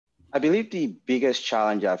I believe the biggest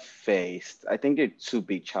challenge I've faced, I think there are two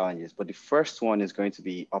big challenges, but the first one is going to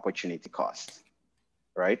be opportunity cost,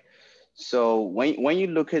 right? So when you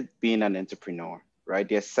look at being an entrepreneur, right,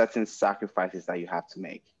 there's certain sacrifices that you have to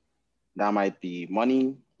make. That might be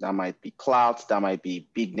money, that might be clout, that might be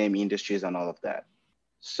big name industries and all of that.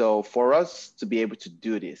 So for us to be able to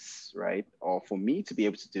do this, right, or for me to be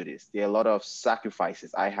able to do this, there are a lot of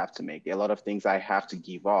sacrifices I have to make. There are a lot of things I have to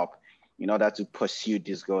give up in order to pursue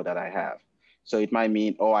this goal that I have. So it might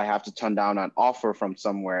mean, oh, I have to turn down an offer from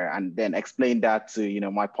somewhere and then explain that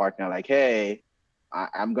to, my partner, like, hey,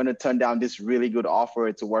 I'm going to turn down this really good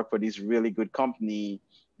offer to work for this really good company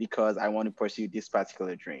because I want to pursue this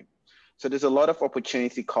particular dream. So there's a lot of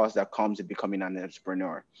opportunity cost that comes with becoming an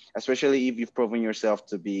entrepreneur, especially if you've proven yourself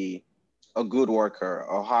to be a good worker,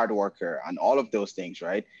 a hard worker, and all of those things,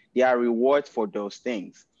 right? There are rewards for those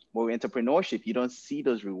things. But with entrepreneurship, you don't see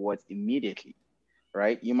those rewards immediately,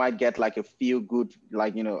 right? You might get like a feel good,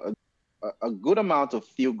 like, a good amount of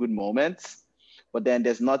feel good moments, but then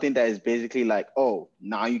there's nothing that is basically like, oh,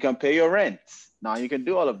 now you can pay your rent. Now you can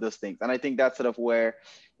do all of those things. And I think that's sort of where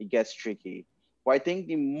it gets tricky. But I think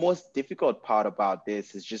the most difficult part about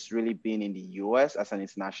this is just really being in the US as an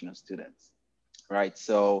international student, right?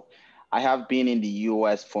 So I have been in the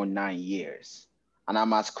US for 9 years, and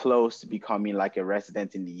I'm as close to becoming like a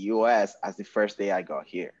resident in the US as the first day I got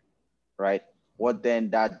here, right? What then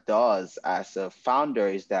that does as a founder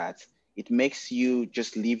is that it makes you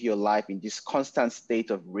just live your life in this constant state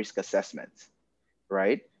of risk assessment,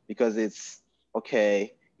 right? Because it's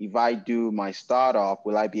okay, if I do my startup,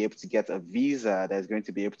 will I be able to get a visa that's going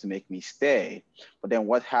to be able to make me stay? But then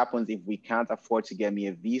what happens if we can't afford to get me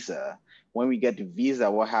a visa? When we get the visa,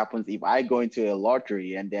 what happens if I go into a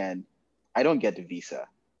lottery and then I don't get the visa?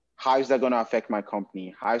 How is that going to affect my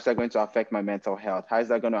company? How is that going to affect my mental health? How is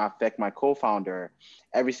that going to affect my co-founder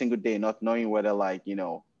every single day, not knowing whether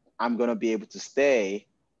I'm going to be able to stay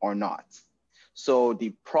or not? So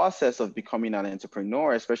the process of becoming an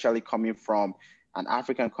entrepreneur, especially coming from an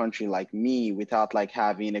African country like me without like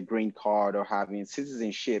having a green card or having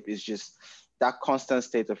citizenship, is just that constant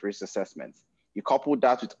state of risk assessment. You couple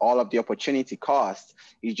that with all of the opportunity cost,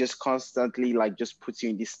 it just constantly like just puts you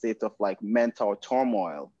in this state of like mental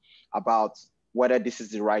turmoil about whether this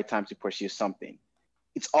is the right time to pursue something.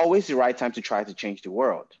 It's always the right time to try to change the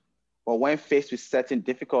world. But when faced with certain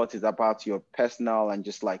difficulties about your personal and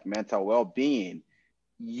just like mental well-being,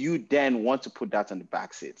 you then want to put that on the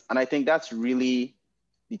back seat. And I think that's really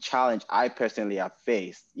the challenge I personally have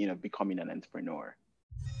faced, becoming an entrepreneur.